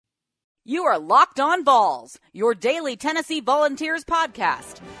You are Locked On Vols, your daily Tennessee Volunteers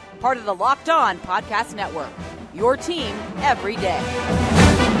podcast. Part of the Locked On Podcast Network, your team every day.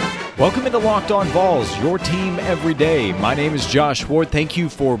 Welcome into Locked On Vols, your team every day. My name is Josh Ward. Thank you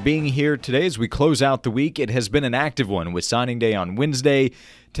for being here today as we close out the week. It has been an active one with signing day on Wednesday,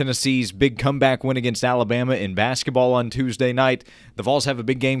 Tennessee's big comeback win against Alabama in basketball on Tuesday night. The Vols have a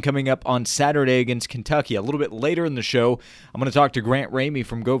big game coming up on Saturday against Kentucky. A little bit later in the show, I'm going to talk to Grant Ramey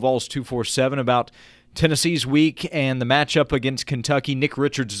from GoVols247 about Tennessee's week and the matchup against Kentucky. Nick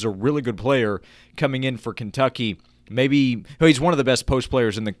Richards is a really good player coming in for Kentucky. He's one of the best post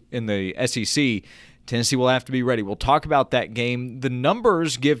players in the SEC. Tennessee will have to be ready. We'll talk about that game. The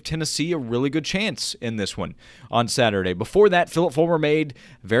numbers give Tennessee a really good chance in this one on Saturday. Before that, Phillip Fulmer made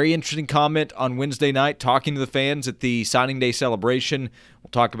a very interesting comment on Wednesday night talking to the fans at the signing day celebration.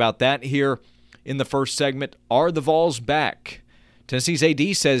 We'll talk about that here in the first segment. Are the Vols back? Tennessee's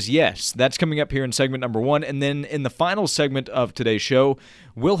AD says yes. That's coming up here in segment number 1. And then in the final segment of today's show,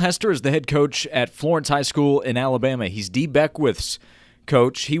 Will Hester is the head coach at Florence High School in Alabama. He's Dee Beckwith's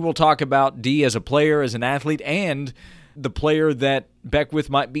coach. He will talk about Dee as a player, as an athlete, and the player that Beckwith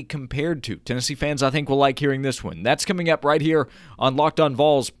might be compared to. Tennessee fans, I think, will like hearing this one. That's coming up right here on Locked On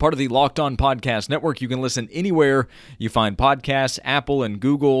Vols, part of the Locked On Podcast Network. You can listen anywhere you find podcasts. Apple and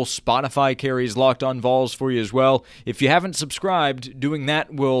Google, Spotify carries Locked On Vols for you as well. If you haven't subscribed, doing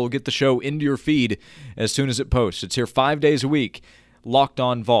that will get the show into your feed as soon as it posts. It's here 5 days a week. Locked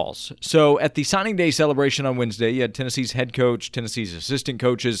On Vols. So at the signing day celebration on Wednesday, you had Tennessee's head coach, Tennessee's assistant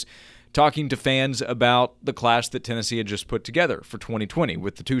coaches, talking to fans about the class that Tennessee had just put together for 2020,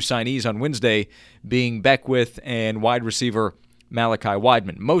 with the two signees on Wednesday being Beckwith and wide receiver Malachi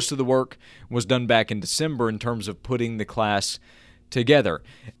Wideman. Most of the work was done back in December in terms of putting the class together.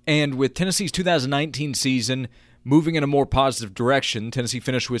 And with Tennessee's 2019 season moving in a more positive direction, Tennessee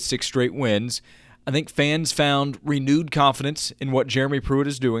finished with 6 straight wins. I think fans found renewed confidence in what Jeremy Pruitt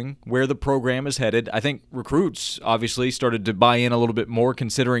is doing, where the program is headed. I think recruits obviously started to buy in a little bit more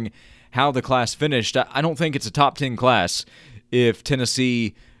considering how the class finished. I don't think it's a top 10 class if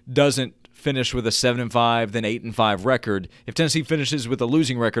Tennessee doesn't finish with a 7-5, then 8-5 record. If Tennessee finishes with a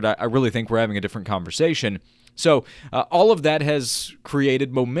losing record, I really think we're having a different conversation. So all of that has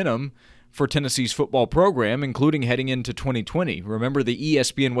created momentum for Tennessee's football program, including heading into 2020. Remember, the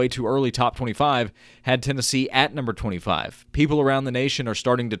ESPN Way Too Early Top 25 had Tennessee at number 25. People around the nation are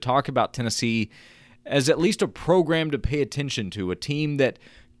starting to talk about Tennessee as at least a program to pay attention to, a team that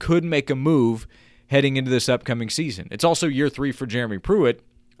could make a move heading into this upcoming season. It's also year 3 for Jeremy Pruitt,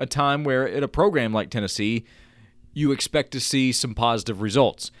 a time where at a program like Tennessee, you expect to see some positive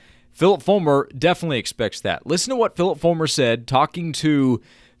results. Phillip Fulmer definitely expects that. Listen to what Phillip Fulmer said talking to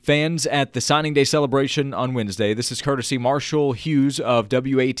fans at the signing day celebration on Wednesday. This is courtesy Marshall Hughes of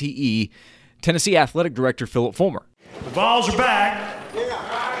WATE, Tennessee Athletic Director Phillip Fulmer. The Vols are back.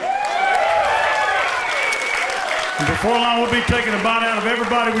 And before long, we'll be taking a bite out of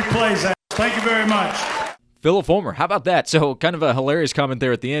everybody we plays at. Thank you very much. Phillip Fulmer, how about that? So kind of a hilarious comment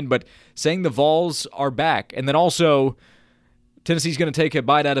there at the end, but saying the Vols are back. And then also, Tennessee's going to take a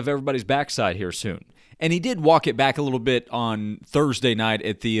bite out of everybody's backside here soon. And he did walk it back a little bit on Thursday night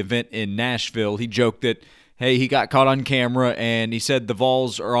at the event in Nashville. He joked that, hey, he got caught on camera, and he said the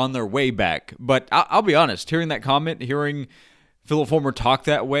Vols are on their way back. But I'll be honest, hearing that comment, hearing Phillip Fulmer talk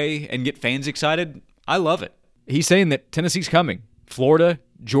that way and get fans excited, I love it. He's saying that Tennessee's coming. Florida,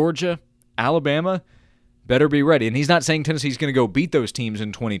 Georgia, Alabama, better be ready. And he's not saying Tennessee's going to go beat those teams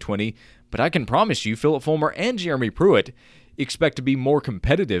in 2020, but I can promise you Phillip Fulmer and Jeremy Pruitt expect to be more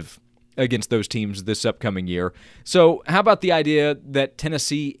competitive against those teams this upcoming year. So how about the idea that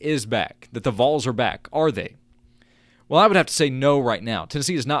Tennessee is back, that the Vols are back? Are they? Well, I would have to say no right now.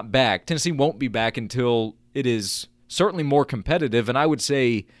 Tennessee is not back. Tennessee won't be back until it is certainly more competitive, and I would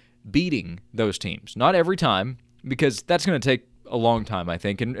say beating those teams. Not every time, because that's going to take a long time, I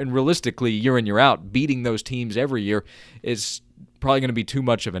think. And realistically, year in, year out, beating those teams every year is probably going to be too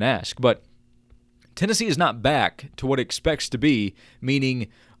much of an ask. But Tennessee is not back to what it expects to be, meaning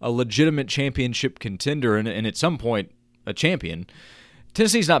a legitimate championship contender and at some point a champion.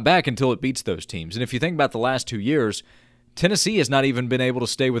 Tennessee's not back until it beats those teams. And if you think about the last 2 years, Tennessee has not even been able to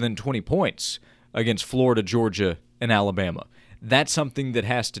stay within 20 points against Florida, Georgia, and Alabama. That's something that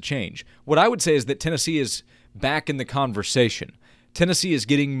has to change. What I would say is that Tennessee is back in the conversation. Tennessee is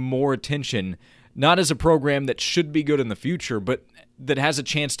getting more attention, not as a program that should be good in the future, but that has a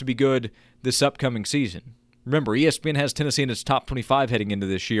chance to be good this upcoming season. Remember, ESPN has Tennessee in its top 25 heading into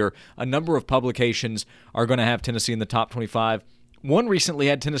this year. A number of publications are going to have Tennessee in the top 25. One recently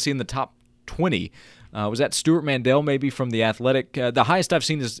had Tennessee in the top 20. Was that Stuart Mandel maybe from The Athletic? The highest I've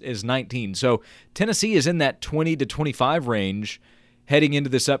seen is 19. So Tennessee is in that 20 to 25 range heading into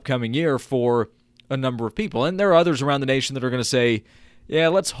this upcoming year for a number of people. And there are others around the nation that are going to say, yeah,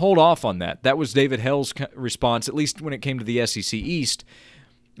 let's hold off on that. That was David Hell's response, at least when it came to the SEC East,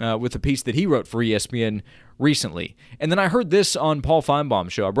 with the piece that he wrote for ESPN recently. And then I heard this on Paul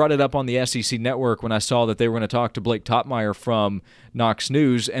Feinbaum's show. I brought it up on the SEC Network when I saw that they were going to talk to Blake Topmeyer from Knox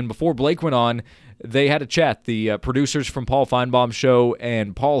News. And before Blake went on, they had a chat, the producers from Paul Feinbaum's show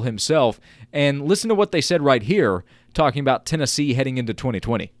and Paul himself. And listen to what they said right here, talking about Tennessee heading into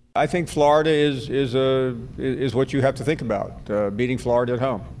 2020. I think Florida is what you have to think about, beating Florida at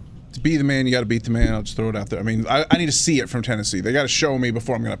home. To be the man, you got to beat the man. I'll just throw it out there. I mean, I need to see it from Tennessee. They got to show me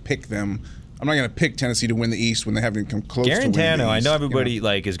before I'm going to pick them. I'm not going to pick Tennessee to win the East when they haven't come close to winning the East. I know everybody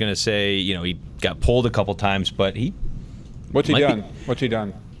is going to say, he got pulled a couple times, but What's he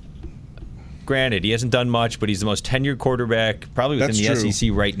done? Granted, he hasn't done much, but he's the most tenured quarterback probably within the true. SEC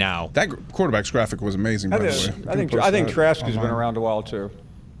right now. That quarterback's graphic was amazing, by the way. I think Trask has been around a while too.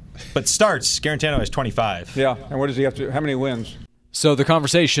 But starts, Garantano has 25. Yeah, and what does he have to? How many wins? So the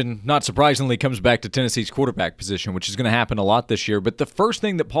conversation, not surprisingly, comes back to Tennessee's quarterback position, which is going to happen a lot this year. But the first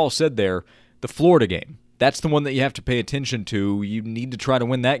thing that Paul said there, the Florida game, that's the one that you have to pay attention to. You need to try to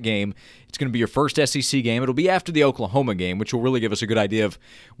win that game. It's going to be your first SEC game. It'll be after the Oklahoma game, which will really give us a good idea of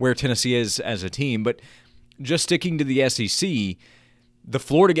where Tennessee is as a team. But just sticking to the SEC, the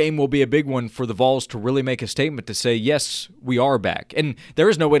Florida game will be a big one for the Vols to really make a statement to say, yes, we are back. And there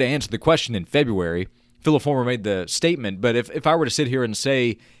is no way to answer the question in February. Philip Fulmer made the statement, but if I were to sit here and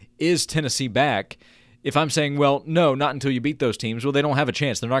say, is Tennessee back? If I'm saying, well, no, not until you beat those teams, well, they don't have a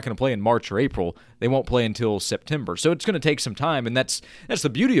chance. They're not going to play in March or April. They won't play until September. So it's going to take some time, and that's the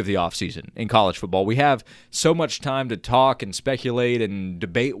beauty of the offseason in college football. We have so much time to talk and speculate and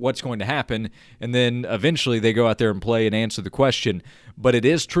debate what's going to happen, and then eventually they go out there and play and answer the question. But it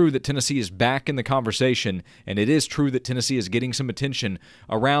is true that Tennessee is back in the conversation, and it is true that Tennessee is getting some attention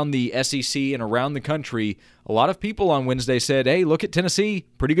around the SEC and around the country. A lot of people on Wednesday said, hey, look at Tennessee,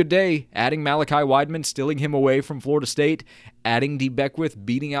 pretty good day, adding Malachi Wideman, stealing him away from Florida State, adding D. Beckwith,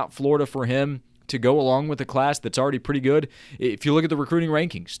 beating out Florida for him to go along with a class that's already pretty good. If you look at the recruiting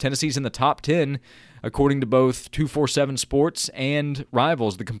rankings, Tennessee's in the top 10, according to both 247 Sports and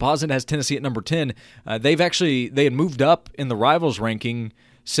Rivals. The composite has Tennessee at number 10. They had moved up in the Rivals ranking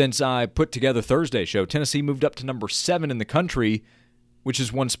since I put together Thursday's show. Tennessee moved up to number 7 in the country, which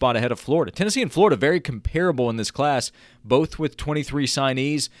is one spot ahead of Florida. Tennessee and Florida very comparable in this class, both with 23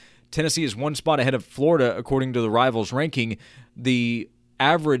 signees. Tennessee is one spot ahead of Florida, according to the Rivals ranking. The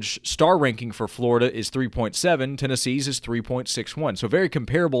average star ranking for Florida is 3.7. Tennessee's is 3.61. So very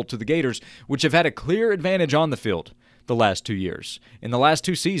comparable to the Gators, which have had a clear advantage on the field the last 2 years. In the last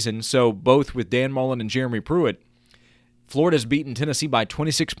 2 seasons, so both with Dan Mullen and Jeremy Pruitt, Florida's beaten Tennessee by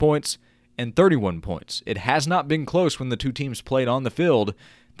 26 points and 31 points. It has not been close when the two teams played on the field.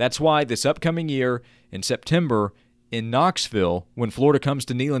 That's why this upcoming year in September in Knoxville, when Florida comes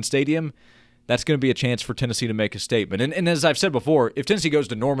to Neyland Stadium, that's going to be a chance for Tennessee to make a statement. And as I've said before, if Tennessee goes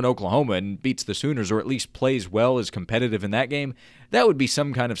to Norman, Oklahoma and beats the Sooners, or at least plays well, is competitive in that game, that would be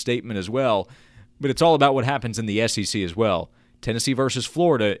some kind of statement as well. But it's all about what happens in the SEC as well. Tennessee versus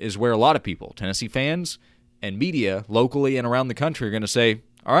Florida is where a lot of people, Tennessee fans and media locally and around the country, are going to say,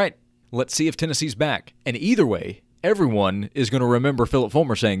 all right, let's see if Tennessee's back. And either way, everyone is going to remember Philip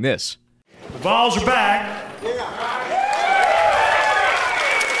Fulmer saying this. The Vols are back.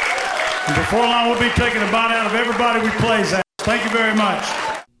 And before long, we'll be taking a bite out of everybody we plays at. Thank you very much.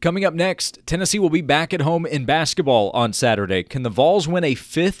 Coming up next, Tennessee will be back at home in basketball on Saturday. Can the Vols win a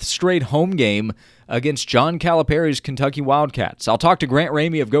 5th straight home game against John Calipari's Kentucky Wildcats? I'll talk to Grant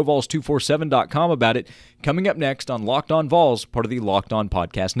Ramey of GoVols247.com about it coming up next on Locked On Vols, part of the Locked On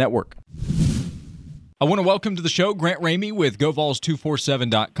Podcast Network. I want to welcome to the show Grant Ramey with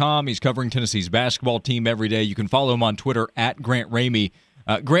GoVols247.com. He's covering Tennessee's basketball team every day. You can follow him on Twitter at Grant Ramey.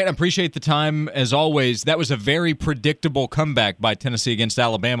 Grant, I appreciate the time, as always. That was a very predictable comeback by Tennessee against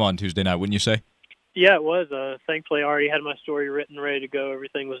Alabama on Tuesday night, wouldn't you say? Yeah, it was. Thankfully, I already had my story written, ready to go.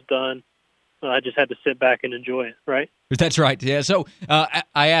 Everything was done. I just had to sit back and enjoy it, right? That's right, yeah. So I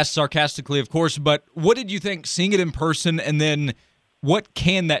asked sarcastically, of course, but what did you think seeing it in person, and then what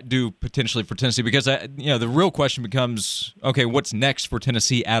can that do potentially for Tennessee? Because the real question becomes, okay, what's next for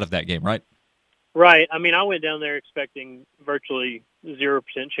Tennessee out of that game, right? Right. I mean, I went down there expecting virtually 0%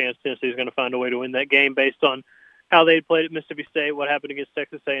 chance Tennessee was going to find a way to win that game based on how they had played at Mississippi State, what happened against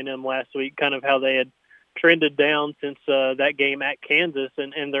Texas A&M last week, kind of how they had trended down since that game at Kansas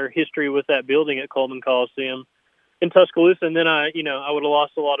and their history with that building at Coleman Coliseum in Tuscaloosa. And then I would have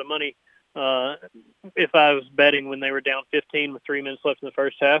lost a lot of money if I was betting when they were down 15 with 3 minutes left in the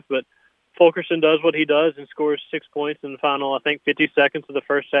first half. But Fulkerson does what he does and scores 6 points in the final, I think, 50 seconds of the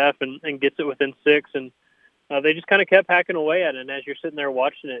first half and gets it within 6. And they just kind of kept hacking away at it. And as you're sitting there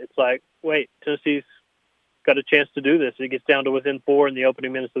watching it, it's like, wait, Tennessee's got a chance to do this. It gets down to within 4 in the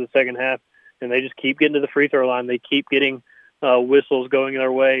opening minutes of the second half, and they just keep getting to the free throw line. They keep getting whistles going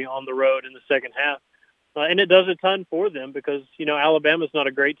their way on the road in the second half. And it does a ton for them because, Alabama's not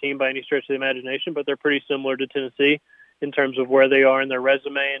a great team by any stretch of the imagination, but they're pretty similar to Tennessee in terms of where they are in their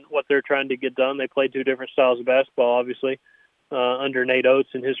resume and what they're trying to get done. They play 2 different styles of basketball, obviously, under Nate Oates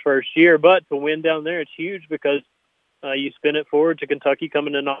in his first year. But to win down there, it's huge because you spin it forward to Kentucky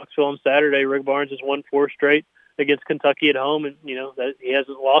coming to Knoxville on Saturday. Rick Barnes has won 4 straight against Kentucky at home, and, that he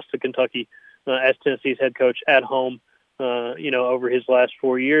hasn't lost to Kentucky as Tennessee's head coach at home, over his last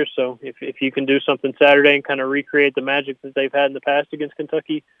 4 years. So if you can do something Saturday and kind of recreate the magic that they've had in the past against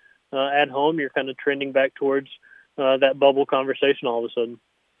Kentucky at home, you're kind of trending back towards that bubble conversation all of a sudden.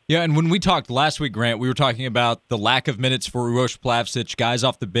 Yeah, and when we talked last week, Grant, we were talking about the lack of minutes for Uroš Plavšić, guys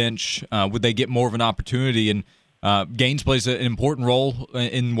off the bench. Would they get more of an opportunity? And Gaines plays an important role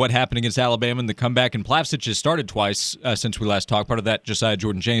in what happened against Alabama in the comeback, and Plavšić has started twice since we last talked. Part of that, Josiah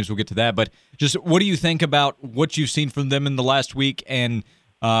Jordan-James, we'll get to that. But just what do you think about what you've seen from them in the last week, and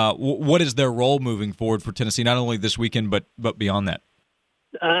what is their role moving forward for Tennessee, not only this weekend but beyond that?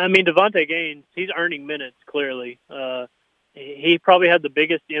 Devontae Gaines, he's earning minutes, clearly. He probably had the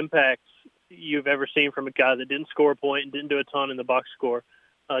biggest impacts you've ever seen from a guy that didn't score a point and didn't do a ton in the box score.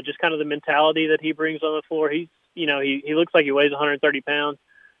 Just kind of the mentality that he brings on the floor. He looks like he weighs 130 pounds,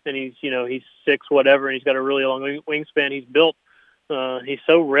 and he's 6 whatever, and he's got a really long wingspan. He's built. He's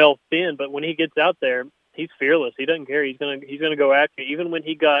so rail thin, but when he gets out there, he's fearless. He doesn't care. He's gonna go after you. Even when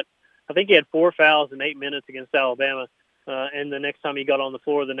I think he had 4 fouls in 8 minutes against Alabama. And the next time he got on the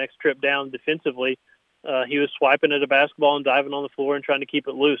floor, the next trip down defensively, he was swiping at a basketball and diving on the floor and trying to keep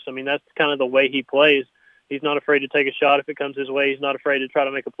it loose. That's kind of the way he plays. He's not afraid to take a shot if it comes his way. He's not afraid to try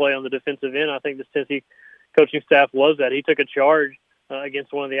to make a play on the defensive end. I think this Tennessee coaching staff loves that. He took a charge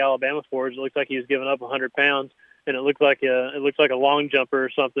against one of the Alabama forwards. It looked like he was giving up 100 pounds, and it looked like a long jumper or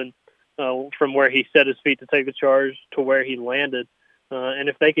something from where he set his feet to take the charge to where he landed. And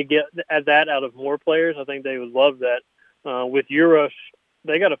if they could get that out of more players, I think they would love that. With Uroš,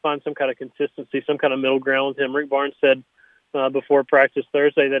 they got to find some kind of consistency, some kind of middle ground with him. Rick Barnes said before practice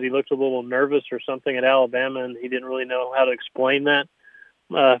Thursday that he looked a little nervous or something at Alabama, and he didn't really know how to explain that.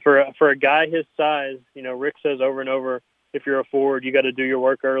 For a guy his size, Rick says over and over, if you're a forward, you got to do your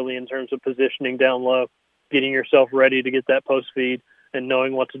work early in terms of positioning down low, getting yourself ready to get that post feed, and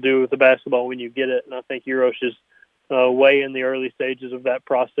knowing what to do with the basketball when you get it. And I think Uroš is way in the early stages of that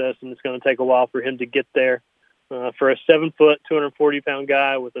process, and it's going to take a while for him to get there. For a 7-foot, 240-pound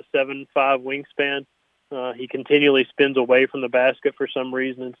guy with a 7'5" wingspan, he continually spins away from the basket for some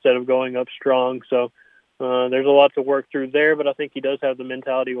reason instead of going up strong. So there's a lot to work through there, but I think he does have the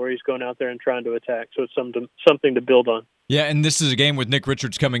mentality where he's going out there and trying to attack. So it's something to build on. Yeah, and this is a game with Nick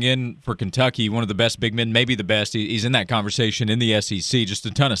Richards coming in for Kentucky, one of the best big men, maybe the best. He's in that conversation in the SEC, just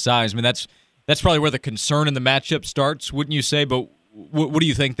a ton of size. That's probably where the concern in the matchup starts, wouldn't you say? But what do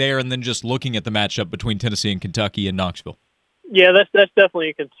you think there? And then just looking at the matchup between Tennessee and Kentucky and Knoxville. Yeah, that's definitely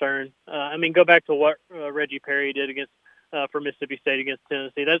a concern. Go back to what Reggie Perry did for Mississippi State against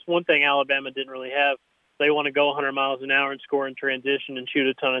Tennessee. That's one thing Alabama didn't really have. They want to go 100 miles an hour and score in transition and shoot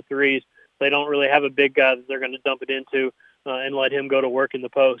a ton of threes. They don't really have a big guy that they're going to dump it into and let him go to work in the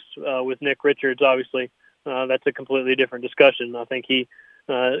post. With Nick Richards, obviously, that's a completely different discussion. I think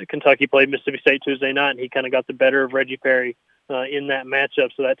Kentucky played Mississippi State Tuesday night, and he kind of got the better of Reggie Perry in that matchup.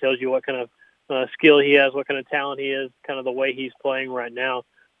 So that tells you what kind of skill he has, what kind of talent he is, kind of the way he's playing right now.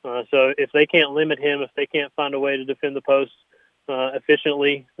 So if they can't limit him, if they can't find a way to defend the post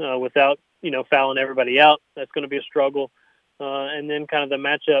efficiently without fouling everybody out, that's going to be a struggle. And then kind of the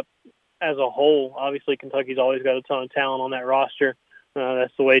matchup as a whole, obviously Kentucky's always got a ton of talent on that roster.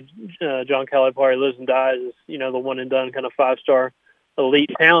 That's the way John Calipari lives and dies, is the one and done kind of 5-star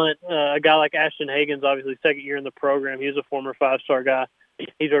elite talent. A guy like Ashton Hagans, obviously second year in the program, he's a former 5-star guy.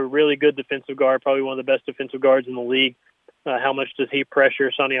 He's a really good defensive guard, probably one of the best defensive guards in the league. How much does he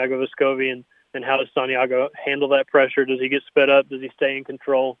pressure Santiago Vescovi, and how does Santiago handle that pressure? Does he get sped up? Does he stay in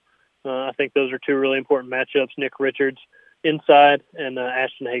control? I think those are two really important matchups, Nick Richards inside and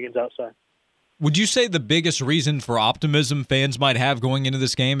Ashton Hagans outside. Would you say the biggest reason for optimism fans might have going into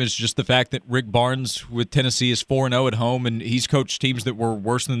this game is just the fact that Rick Barnes with Tennessee is 4-0 at home, and he's coached teams that were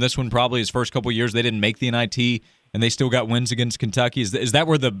worse than this one probably his first couple of years? They didn't make the NIT, and they still got wins against Kentucky. Is that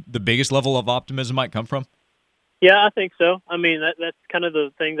where the biggest level of optimism might come from? Yeah, I think so. I mean, that's kind of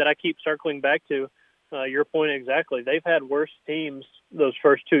the thing that I keep circling back to. Your point exactly. They've had worse teams those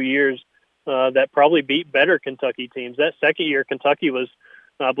first 2 years that probably beat better Kentucky teams. That second year, Kentucky was,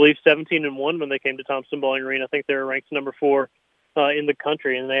 I believe, 17-1 when they came to Thompson-Boling Arena. I think they were ranked number 4 in the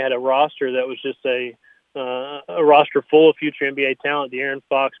country, and they had a roster that was just a roster full of future NBA talent: De'Aaron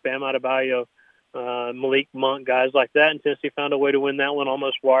Fox, Bam Adebayo, Malik Monk, guys like that. And Tennessee found a way to win that one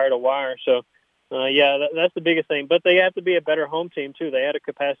almost wire to wire. So, that's the biggest thing. But they have to be a better home team, too. They had a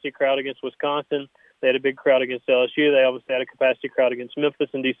capacity crowd against Wisconsin. They had a big crowd against LSU. They obviously had a capacity crowd against Memphis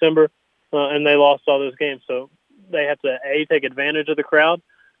in December, and they lost all those games. So they have to, A, take advantage of the crowd,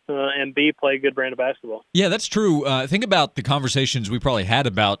 and B, play a good brand of basketball. Yeah, that's true. Think about the conversations we probably had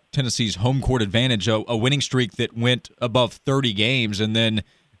about Tennessee's home court advantage, a winning streak that went above 30 games, and then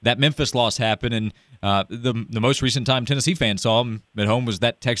that Memphis loss happened, and the most recent time Tennessee fans saw them at home was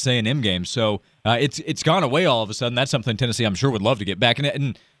that Texas A&M game. So it's gone away all of a sudden. That's something Tennessee, I'm sure, would love to get back.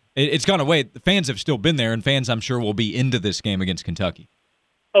 And it's gone away. The fans have still been there, and fans, I'm sure, will be into this game against Kentucky.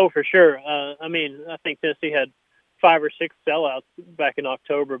 Oh, for sure. I think Tennessee had 5 or 6 sellouts back in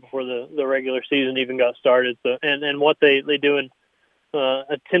October before the regular season even got started. So, and what they do in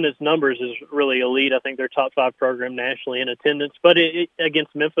attendance numbers is really elite. I think they're top 5 program nationally in attendance. But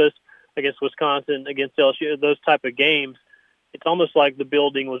against Memphis, against Wisconsin, against LSU, those type of games, it's almost like the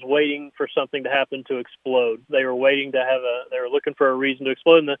building was waiting for something to happen to explode. They were waiting to they were looking for a reason to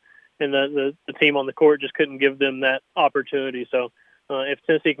explode, and the team on the court just couldn't give them that opportunity. So if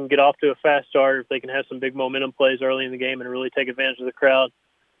Tennessee can get off to a fast start, if they can have some big momentum plays early in the game and really take advantage of the crowd,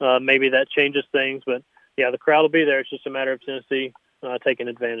 maybe that changes things. But yeah, the crowd will be there. It's just a matter of Tennessee taking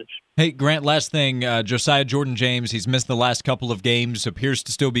advantage. Hey, Grant, last thing, Josiah Jordan-James, he's missed the last couple of games, appears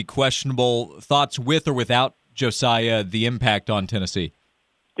to still be questionable. Thoughts with or without Josiah, the impact on Tennessee?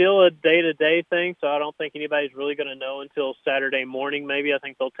 Still a day-to-day thing, so I don't think anybody's really going to know until Saturday morning maybe. I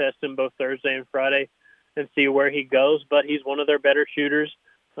think they'll test him both Thursday and Friday and see where he goes, but he's one of their better shooters.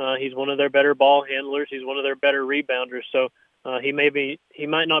 He's one of their better ball handlers. He's one of their better rebounders. So he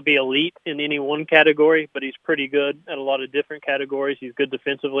might not be elite in any one category, but he's pretty good at a lot of different categories. He's good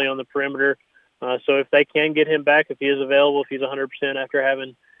defensively on the perimeter. So if they can get him back, if he is available, if he's 100% after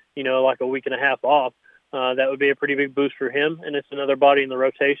having, like a week and a half off, that would be a pretty big boost for him. And it's another body in the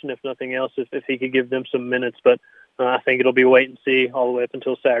rotation, if nothing else, if he could give them some minutes. But I think it'll be wait and see all the way up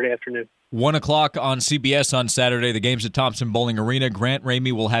until Saturday afternoon. 1 o'clock on CBS on Saturday. The game's at Thompson-Boling Arena. Grant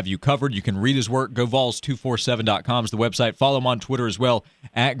Ramey will have you covered. You can read his work. GoVols247.com is the website. Follow him on Twitter as well,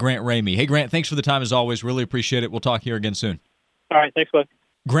 at Grant Ramey. Hey, Grant, thanks for the time as always. Really appreciate it. We'll talk here again soon. All right, thanks, bud.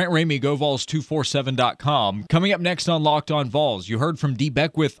 Grant Ramey, GoVols247.com. Coming up next on Locked On Vols, you heard from D.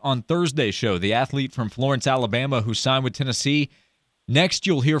 Beckwith on Thursday's show, the athlete from Florence, Alabama, who signed with Tennessee. Next,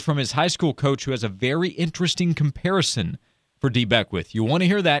 you'll hear from his high school coach, who has a very interesting comparison for D. Beckwith. You want to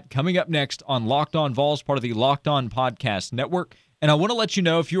hear that coming up next on Locked On Vols, part of the Locked On Podcast Network. And I want to let you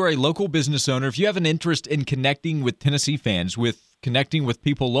know, if you are a local business owner, if you have an interest in connecting with Tennessee fans, with connecting with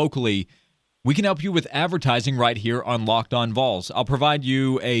people locally, we can help you with advertising right here on Locked On Vols. I'll provide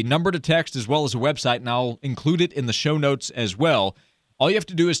you a number to text as well as a website, and I'll include it in the show notes as well. All you have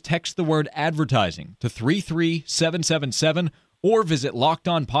to do is text the word advertising to 33777 or visit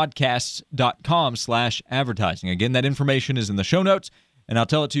lockedonpodcasts.com/advertising. Again, that information is in the show notes, and I'll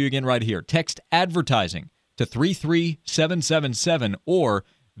tell it to you again right here. Text advertising to 33777 or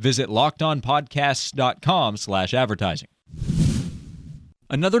visit lockedonpodcasts.com/advertising.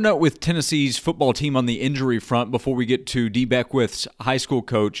 Another note with Tennessee's football team on the injury front before we get to D. Beckwith's high school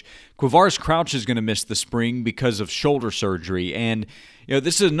coach. Quavaris Crouch is going to miss the spring because of shoulder surgery. And,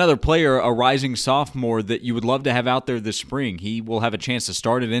 this is another player, a rising sophomore, that you would love to have out there this spring. He will have a chance to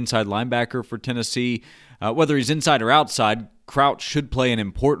start at inside linebacker for Tennessee. Whether he's inside or outside, Crouch should play an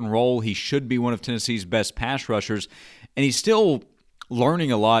important role. He should be one of Tennessee's best pass rushers. And he's still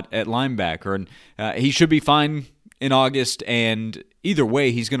learning a lot at linebacker. And he should be fine in August, and either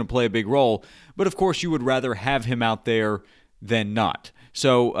way, he's going to play a big role. But, of course, you would rather have him out there than not.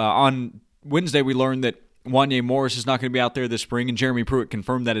 So on Wednesday, we learned that Wanye Morris is not going to be out there this spring, and Jeremy Pruitt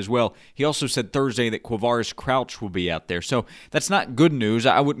confirmed that as well. He also said Thursday that Quavaris Crouch will be out there. So that's not good news.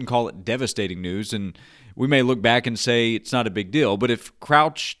 I wouldn't call it devastating news, and we may look back and say it's not a big deal. But if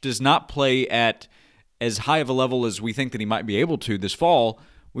Crouch does not play at as high of a level as we think that he might be able to this fall,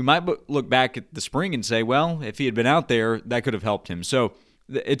 we might look back at the spring and say, well, if he had been out there, that could have helped him. So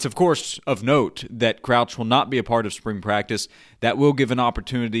It's, of course, of note that Crouch will not be a part of spring practice. That will give an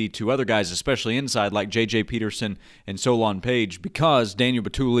opportunity to other guys, especially inside, like J.J. Peterson and Solon Page, because Daniel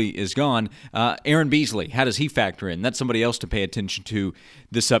Batuli is gone. Aaron Beasley, how does he factor in? That's somebody else to pay attention to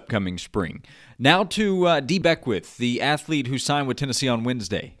this upcoming spring. Now to Dee Beckwith, the athlete who signed with Tennessee on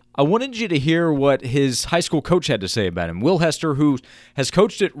Wednesday. I wanted you to hear what his high school coach had to say about him. Will Hester, who has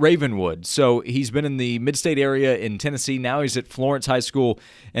coached at Ravenwood. So he's been in the mid-state area in Tennessee. Now he's at Florence High School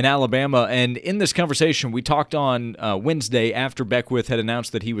in Alabama. And in this conversation, we talked on Wednesday after Beckwith had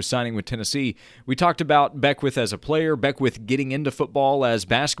announced that he was signing with Tennessee. We talked about Beckwith as a player, Beckwith getting into football as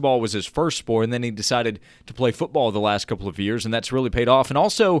basketball was his first sport, and then he decided to play football the last couple of years, and that's really paid off. And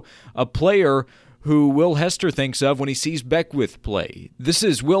also a player who Will Hester thinks of when he sees Beckwith play. This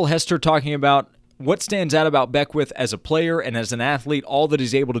is Will Hester talking about what stands out about Beckwith as a player and as an athlete, all that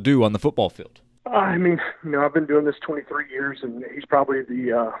he's able to do on the football field. I mean, I've been doing this 23 years, and he's probably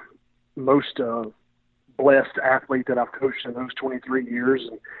the most blessed athlete that I've coached in those 23 years.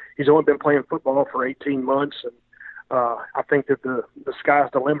 And he's only been playing football for 18 months, and I think that the sky's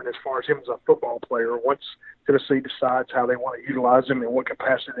the limit as far as him as a football player. Once Tennessee decides how they want to utilize him and what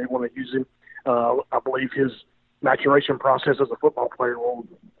capacity they want to use him, I believe his maturation process as a football player will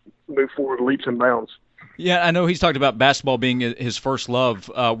move forward leaps and bounds. Yeah, I know he's talked about basketball being his first love.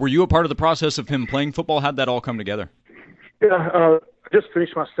 Were you a part of the process of him playing football? How'd that all come together? Yeah, I just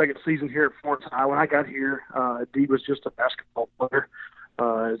finished my second season here at Florence High. When I got here, Dee was just a basketball player.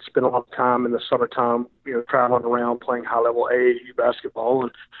 Spent a lot of time in the summertime, traveling around playing high-level AAU basketball.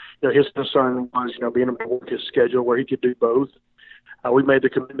 And, his concern was, being able to work his schedule where he could do both. We made the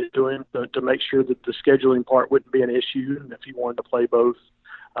commitment to him to make sure that the scheduling part wouldn't be an issue, and if he wanted to play both,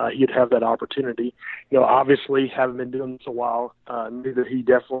 he'd have that opportunity. Obviously, having been doing this a while, knew that he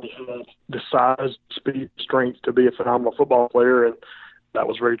definitely had the size, speed, strength to be a phenomenal football player, and that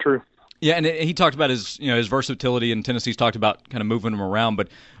was very true. Yeah, and he talked about his versatility, and Tennessee's talked about kind of moving him around. But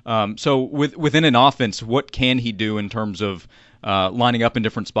so within an offense, what can he do in terms of lining up in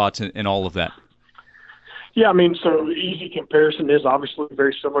different spots and all of that? Yeah, so the easy comparison is obviously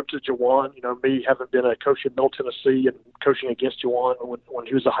very similar to Juwan. Me having been a coach in Middle Tennessee and coaching against Juwan when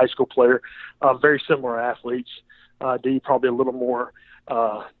he was a high school player, very similar athletes. Dee probably a little more,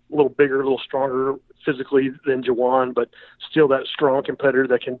 a little bigger, a little stronger physically than Juwan, but still that strong competitor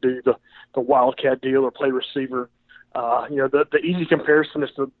that can do the wildcat deal or play receiver. The easy comparison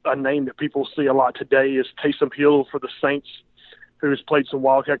is a name that people see a lot today is Taysom Hill for the Saints, who's played some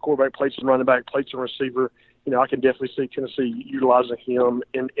wildcat quarterback, played some running back, played some receiver. I can definitely see Tennessee utilizing him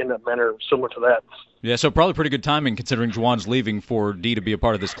in a manner similar to that. Yeah, so probably pretty good timing considering Juwan's leaving for Dee to be a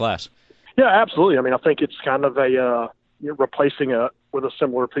part of this class. Yeah, absolutely. I think it's kind of a replacing with a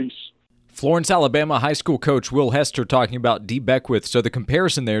similar piece. Florence, Alabama high school coach Will Hester talking about Dee Beckwith. So the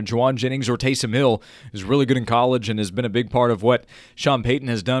comparison there, Juwan Jennings or Taysom Hill, is really good in college and has been a big part of what Sean Payton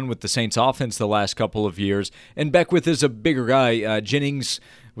has done with the Saints offense the last couple of years. And Beckwith is a bigger guy. Jennings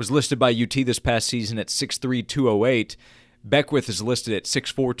was listed by UT this past season at 6'3", 208. Beckwith is listed at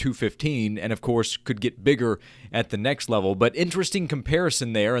 6'4", 215, and of course could get bigger at the next level. But interesting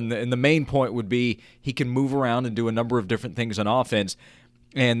comparison there, and the main point would be he can move around and do a number of different things on offense.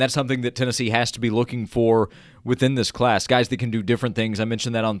 And that's something that Tennessee has to be looking for within this class. Guys that can do different things. I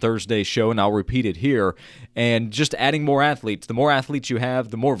mentioned that on Thursday's show, and I'll repeat it here. And just adding more athletes. The more athletes you have,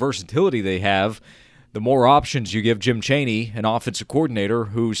 the more versatility they have, the more options you give Jim Chaney, an offensive coordinator,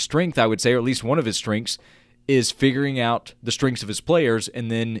 whose strength, I would say, or at least one of his strengths, is figuring out the strengths of his players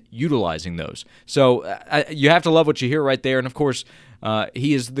and then utilizing those. So you have to love what you hear right there. And, of course,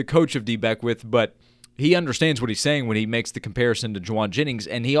 he is the coach of Dee Beckwith, but he understands what he's saying when he makes the comparison to Juwan Jennings,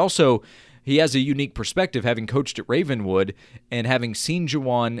 and he has a unique perspective, having coached at Ravenwood and having seen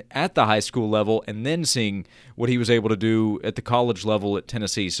Juwan at the high school level and then seeing what he was able to do at the college level at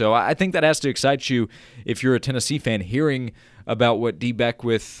Tennessee. So I think that has to excite you if you're a Tennessee fan, hearing about what Dee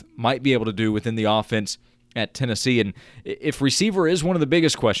Beckwith might be able to do within the offense at Tennessee. And if receiver is one of the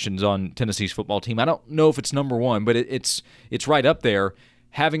biggest questions on Tennessee's football team, I don't know if it's number one, but it's right up there.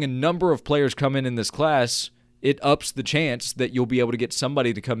 Having a number of players come in this class, it ups the chance that you'll be able to get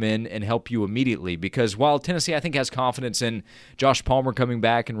somebody to come in and help you immediately. Because while Tennessee, I think, has confidence in Josh Palmer coming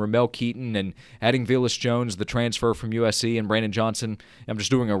back and Ramel Keaton and adding Velus Jones, the transfer from USC, and Brandon Johnson, I'm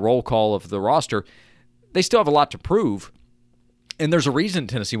just doing a roll call of the roster, they still have a lot to prove. And there's a reason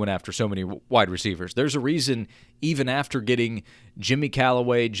Tennessee went after so many wide receivers. There's a reason, even after getting Jimmy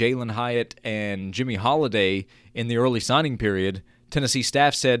Callaway, Jalen Hyatt, and Jimmy Holiday in the early signing period, Tennessee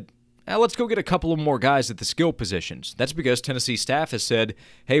staff said, let's go get a couple of more guys at the skill positions. That's because Tennessee staff has said,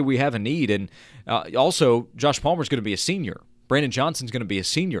 hey, we have a need. And also, Josh Palmer's going to be a senior. Brandon Johnson's going to be a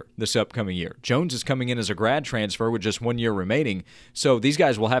senior this upcoming year. Jones is coming in as a grad transfer with just 1 year remaining. So these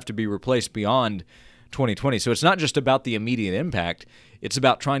guys will have to be replaced beyond 2020. So it's not just about the immediate impact. It's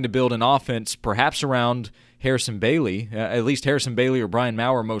about trying to build an offense perhaps around Harrison Bailey, at least Harrison Bailey or Brian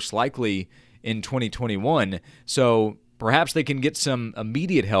Maurer most likely in 2021. So perhaps they can get some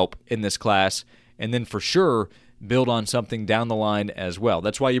immediate help in this class and then for sure build on something down the line as well.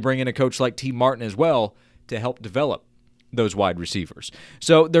 That's why you bring in a coach like T. Martin as well to help develop those wide receivers.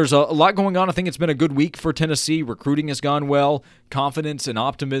 So there's a lot going on. I think it's been a good week for Tennessee. Recruiting has gone well. Confidence and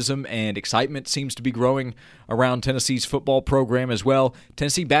optimism and excitement seems to be growing around Tennessee's football program as well.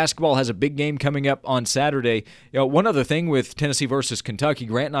 Tennessee basketball has a big game coming up on Saturday. One other thing with Tennessee versus Kentucky,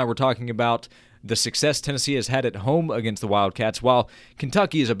 Grant and I were talking about the success Tennessee has had at home against the Wildcats. While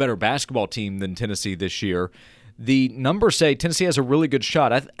Kentucky is a better basketball team than Tennessee this year, the numbers say Tennessee has a really good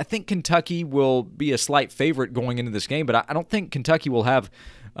shot. I think Kentucky will be a slight favorite going into this game, but I don't think Kentucky will have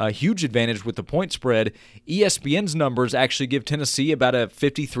a huge advantage with the point spread. ESPN's numbers actually give Tennessee about a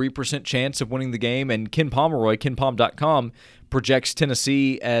 53% chance of winning the game, and Ken Pomeroy, KenPom.com, projects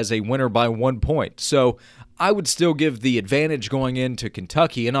Tennessee as a winner by 1 point. So I would still give the advantage going into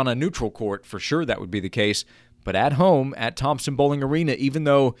Kentucky, and on a neutral court, for sure that would be the case. But at home, at Thompson-Boling Arena, even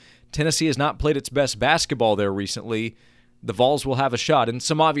though Tennessee has not played its best basketball there recently, the Vols will have a shot. And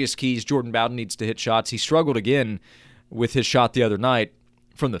some obvious keys, Jordan Bowden needs to hit shots. He struggled again with his shot the other night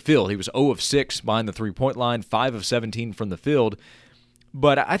from the field. He was 0 of 6 behind the three-point line, 5 of 17 from the field.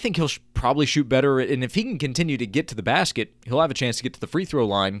 But I think he'll probably shoot better, and if he can continue to get to the basket, he'll have a chance to get to the free throw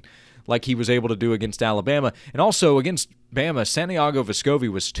line like he was able to do against Alabama. And also against Bama, Santiago Vescovi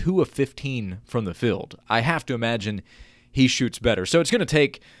was 2 of 15 from the field. I have to imagine he shoots better. So it's going to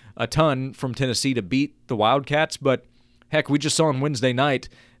take a ton from Tennessee to beat the Wildcats, but heck, we just saw on Wednesday night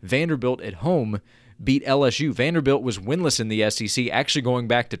Vanderbilt at home beat LSU. Vanderbilt was winless in the SEC, actually going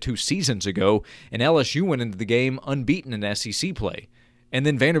back to 2 seasons ago, and LSU went into the game unbeaten in SEC play. And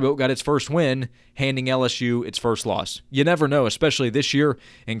then Vanderbilt got its first win, handing LSU its first loss. You never know, especially this year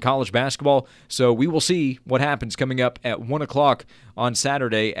in college basketball. So we will see what happens coming up at 1 o'clock on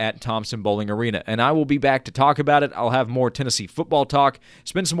Saturday at Thompson-Boling Arena. And I will be back to talk about it. I'll have more Tennessee football talk,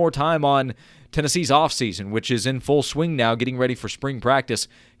 spend some more time on Tennessee's offseason, which is in full swing now, getting ready for spring practice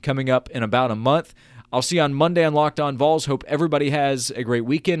coming up in about a month. I'll see you on Monday on Locked On Vols. Hope everybody has a great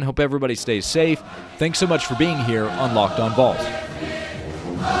weekend. Hope everybody stays safe. Thanks so much for being here on Locked On Vols.